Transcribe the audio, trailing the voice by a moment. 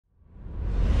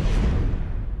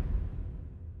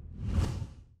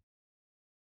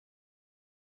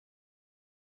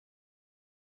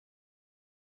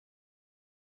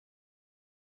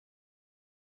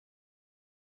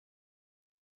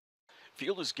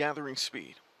Field is gathering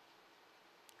speed.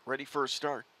 Ready for a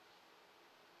start.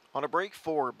 On a break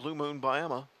for Blue Moon by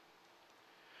Emma.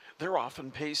 They're often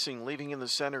pacing, leaving in the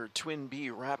center Twin B,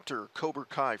 Raptor, Cobra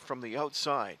Kai from the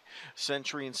outside.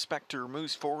 Sentry Inspector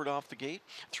moves forward off the gate.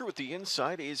 Through at the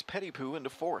inside is Petit Poo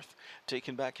into fourth.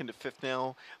 Taken back into fifth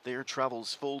now. There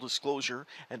travels Full Disclosure.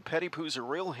 And Petit Poo's a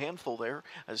real handful there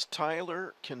as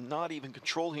Tyler cannot even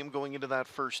control him going into that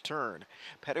first turn.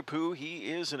 Petit Poo,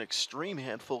 he is an extreme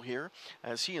handful here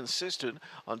as he insisted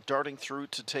on darting through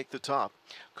to take the top.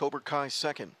 Cobra Kai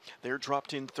second. They're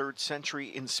dropped in third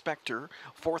Sentry Inspector.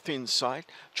 Fourth inside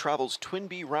travels Twin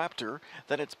B Raptor.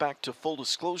 Then it's back to Full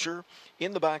Disclosure.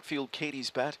 In the backfield, Katie's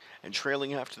Bet, and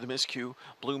trailing after the miscue,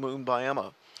 Blue Moon by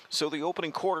Emma. So the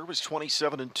opening quarter was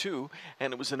 27-2,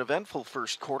 and it was an eventful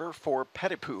first quarter for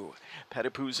Petit Poo. Petit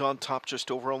Poo's on top just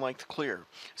over a length clear.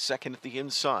 Second at the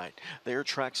inside. There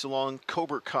tracks along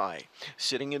Cobra Kai.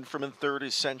 Sitting in from in third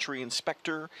is Sentry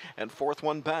Inspector, and fourth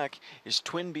one back is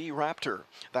Twin B Raptor.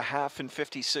 The half in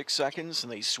 56 seconds,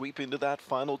 and they sweep into that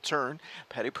final turn.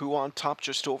 Petit Poo on top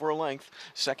just over a length.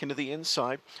 Second to the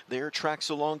inside. There tracks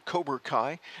along Cobra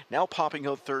Kai. Now popping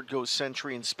out third goes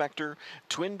Sentry Inspector.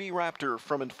 Twin B Raptor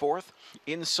from in fourth.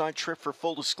 Inside trip for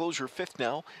Full Disclosure, fifth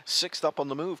now. Sixth up on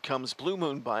the move comes Blue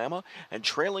Moon by Emma, and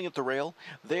trailing at the rail,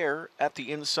 there at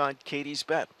the inside, Katie's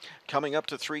Bet. Coming up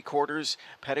to three quarters,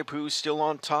 Petit Poo still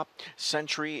on top.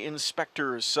 Sentry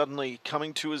Inspector is suddenly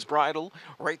coming to his bridle.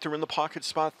 Right there in the pocket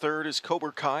spot, third is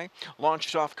Cobra Kai.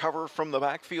 Launched off cover from the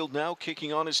backfield now,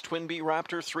 kicking on his Twin B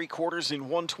Raptor, three quarters in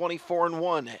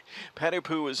 1:24.1. Petit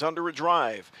Poo is under a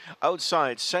drive.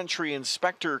 Outside, Sentry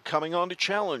Inspector coming on to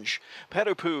challenge.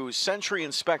 Petit Poo, Sentry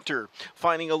Inspector.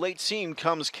 Finding a late seam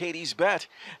comes Katie's Bet,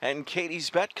 and Katie's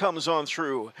Bet comes on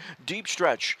through. Deep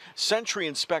stretch. Sentry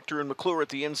Inspector and McClure at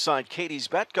the inside. Katie's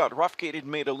Bet got rough-gated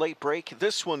and made a late break.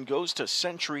 This one goes to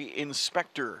Sentry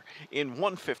Inspector in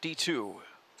 1:52.